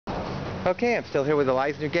Okay, I'm still here with the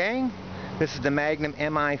Leisger gang. This is the Magnum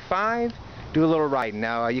Mi5. Do a little riding.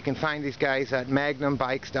 Now you can find these guys at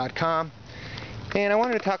magnumbikes.com. And I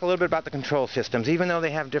wanted to talk a little bit about the control systems. Even though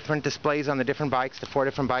they have different displays on the different bikes, the 4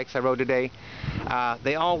 different bikes I rode today,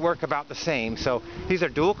 they all work about the same. So these are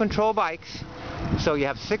dual control bikes. So you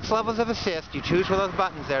have 6 levels of assist. You choose with those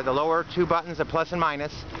buttons there. The lower 2 buttons are plus and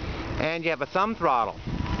minus. And you have a thumb throttle.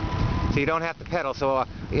 So you don't have to pedal. So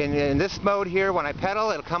in this mode here, when I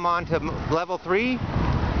pedal, it'll come on to level 3,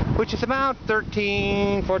 which is about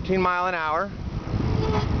 13, 14 mile an hour.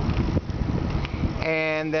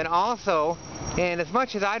 And then also, and as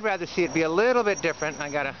much as I'd rather see it be a little bit different, I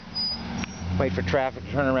gotta wait for traffic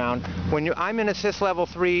to turn around. When I'm in assist level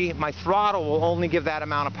 3, my throttle will only give that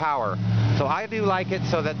amount of power. So I do like it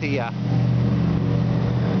so that the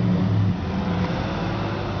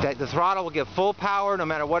throttle will give full power no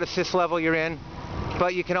matter what assist level you're in,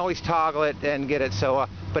 but you can always toggle it and get it. So,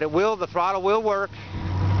 but the throttle will work.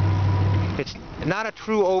 It's not a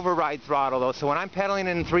true override throttle though, so when I'm pedaling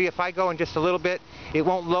in 3, if I go in just a little bit, it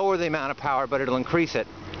won't lower the amount of power, but it'll increase it.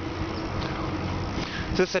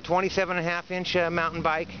 So this is a 27.5-inch mountain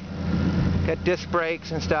bike. Got disc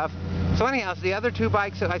brakes and stuff. So anyhow, the other 2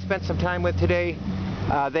 bikes that I spent some time with today,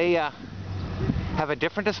 they have a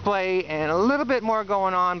different display and a little bit more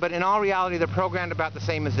going on, but in all reality they're programmed about the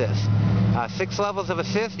same as this. 6 levels of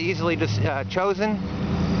assist, easily chosen.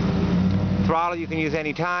 Throttle you can use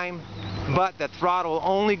any time, but the throttle will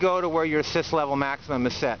only go to where your assist level maximum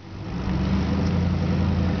is set.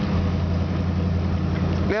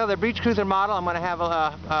 Now the Beach Cruiser model I'm going to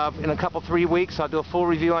have in a couple 3 weeks. I'll do a full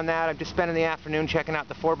review on that. I've just spent the afternoon checking out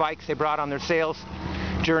the 4 bikes they brought on their sales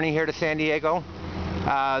journey here to San Diego.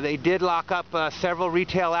 They did lock up several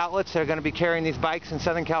retail outlets that are going to be carrying these bikes in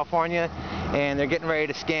Southern California, and they're getting ready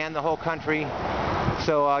to scan the whole country.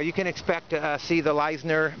 So you can expect to see the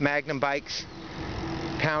Leisger Magnum bikes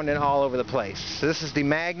pounding all over the place. So this is the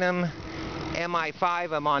Magnum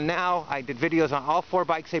Mi5 I'm on now. I did videos on all 4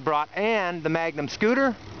 bikes they brought and the Magnum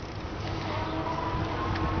scooter.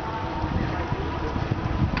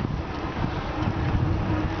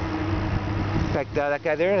 In fact, that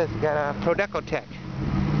guy there has got a Prodeco Tech.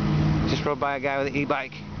 Just rode by a guy with an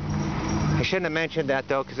e-bike. I shouldn't have mentioned that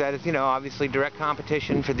though, because that is, you know, obviously direct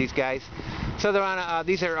competition for these guys. So they're on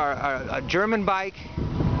these are a German bike,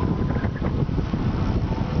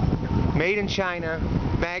 made in China.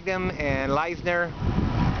 Magnum and Leisger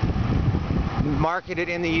marketed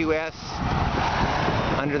in the U.S.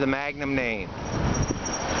 under the Magnum name.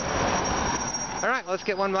 Alright, let's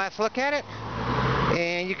get one last look at it.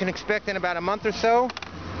 And you can expect in about a month or so,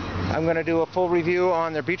 I'm going to do a full review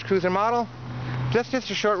on their Beach Cruiser model. Just a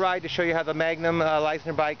short ride to show you how the Magnum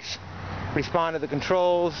Leisger bikes respond to the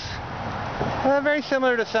controls. Very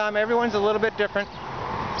similar to some. Everyone's a little bit different.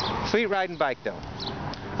 Sweet riding bike though.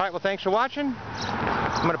 Alright, well thanks for watching.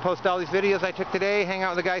 I'm going to post all these videos I took today, hang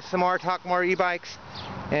out with the guys some more, talk more e-bikes,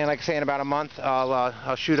 and like I say, in about a month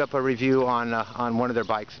I'll shoot up a review on one of their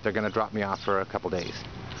bikes that they're going to drop me off for a couple days.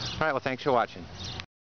 Alright, well thanks for watching.